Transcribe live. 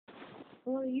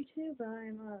Hello YouTube,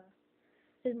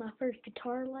 this is my first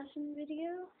guitar lesson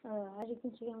video. As you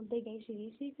can see, I'm a big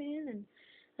AC/DC fan, and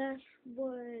that's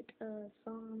what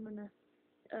song I'm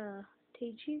gonna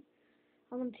teach you.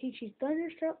 I'm gonna teach you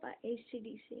 "Thunderstruck" by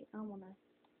AC/DC. I'm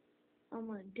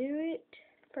gonna do it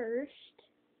first,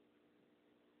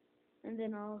 and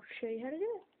then I'll show you how to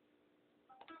do it.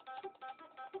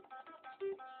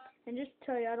 And just to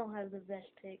tell you, I don't have the best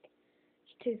pick.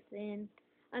 It's too thin.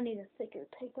 I need a thicker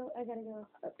pick. I gotta go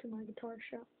up to my guitar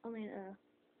shop.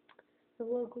 The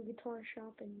local guitar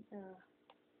shop and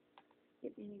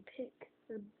get me a new pick.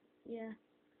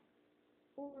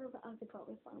 Or I could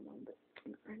probably find one, but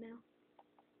not right now.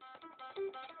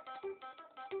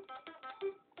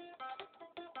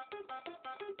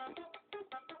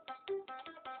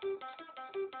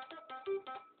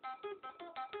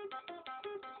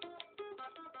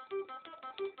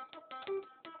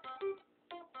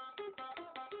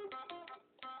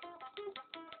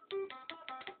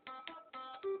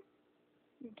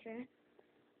 Okay.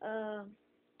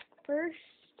 First,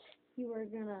 you are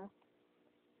gonna,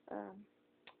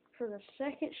 for the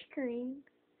second string,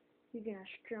 you're gonna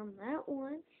strum that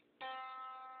once,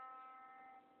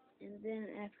 and then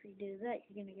after you do that,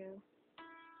 you're gonna go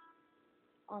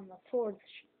on the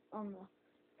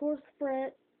fourth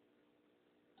fret,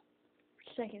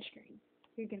 second string.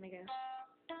 You're gonna go.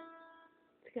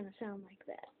 It's gonna sound like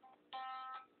that.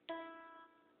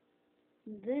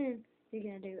 And then you're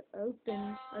gonna do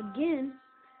open again.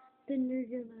 Then you're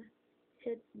gonna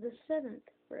hit the 7th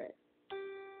fret.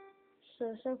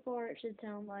 So far it should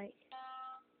sound like.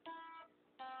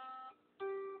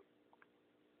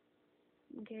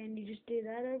 Okay, and you just do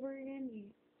that over again.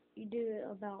 You do it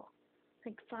about, I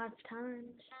think, 5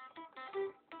 times.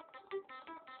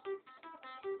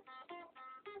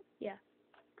 Yeah.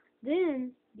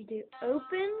 Then you do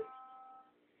open.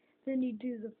 Then you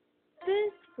do the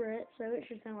 5th fret, so it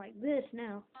should sound like this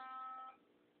now.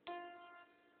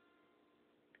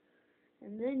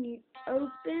 And then you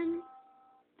open,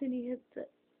 then you hit the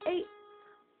 8th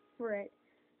fret.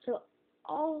 So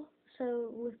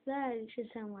with that, it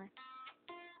should sound like.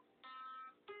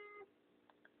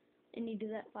 And you do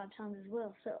that 5 times as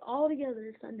well. So all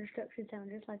together, Thunderstruck should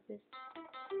sound just like this.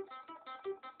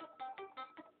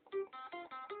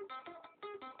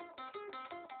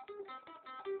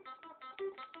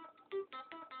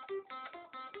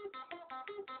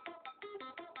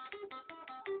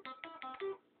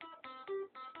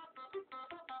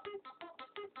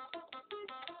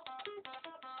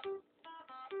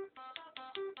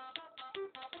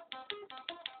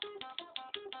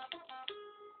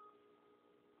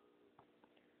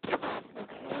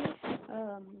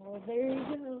 Well, there you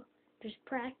go. Just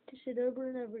practice it over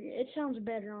and over again. It sounds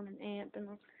better on an amp,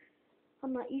 and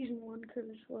I'm not using one because,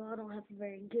 well, I don't have a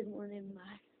very good one in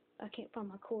I can't find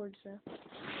my chords, so.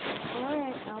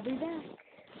 Alright, I'll be back.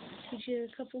 Teach you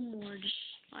a couple more, just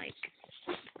like,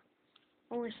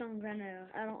 only songs I know.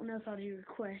 I don't know if I'll do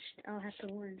requests. I'll have to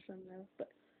learn some, though,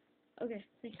 but, okay,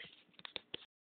 thanks.